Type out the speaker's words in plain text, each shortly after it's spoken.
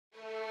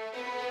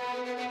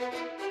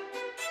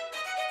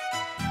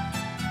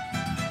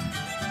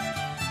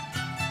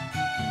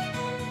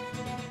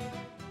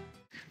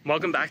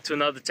Welcome back to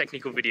another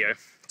technical video.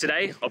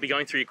 Today, I'll be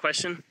going through your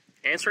question,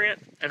 answering it,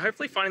 and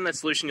hopefully finding that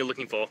solution you're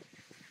looking for.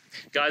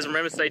 Guys,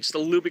 remember to stay just a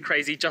little bit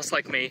crazy, just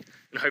like me,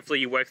 and hopefully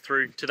you work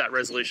through to that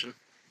resolution.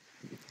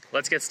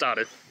 Let's get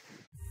started.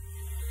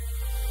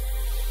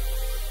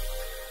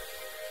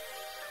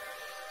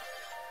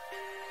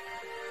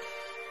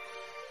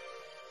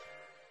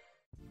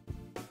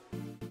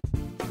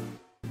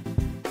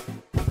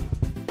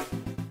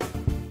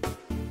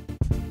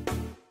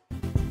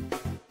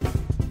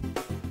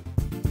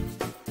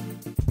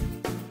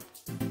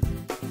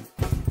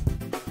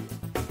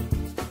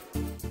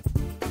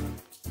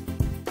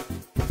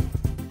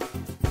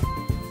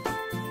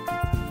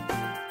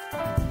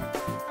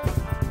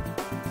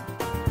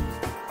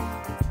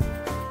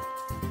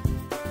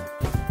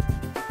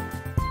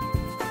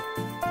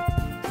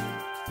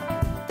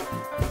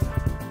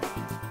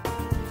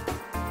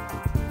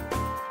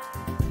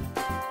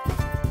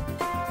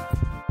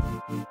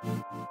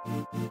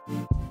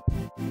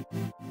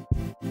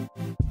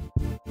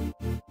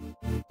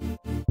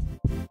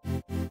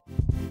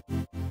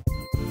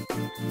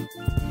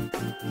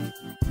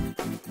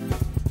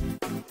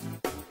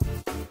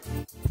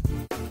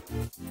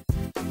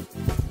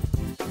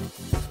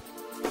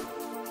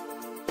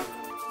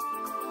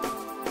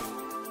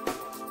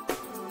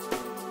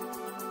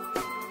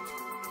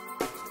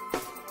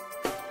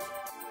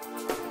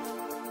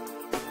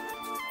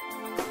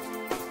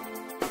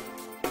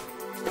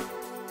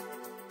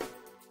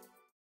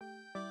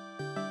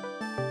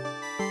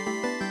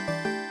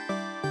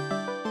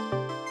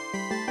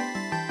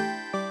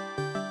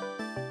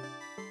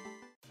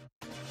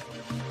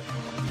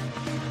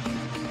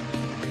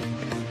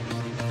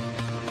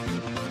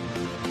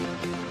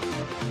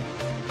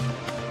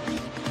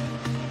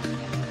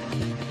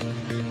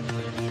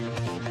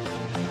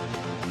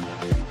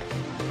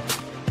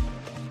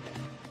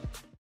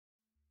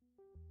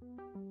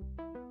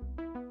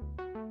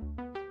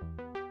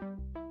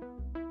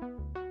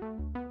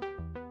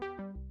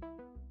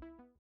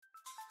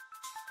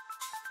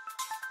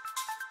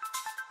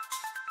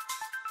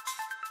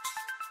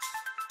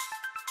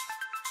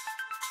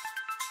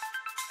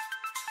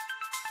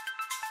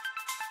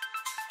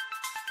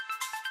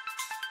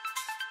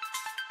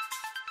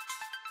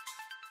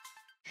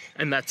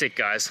 And that's it,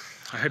 guys.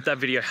 I hope that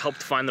video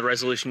helped find the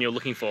resolution you're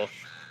looking for.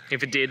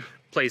 If it did,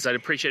 please, I'd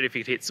appreciate it if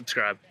you could hit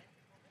subscribe.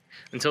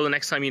 Until the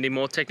next time you need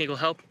more technical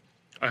help,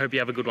 I hope you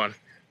have a good one.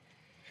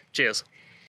 Cheers.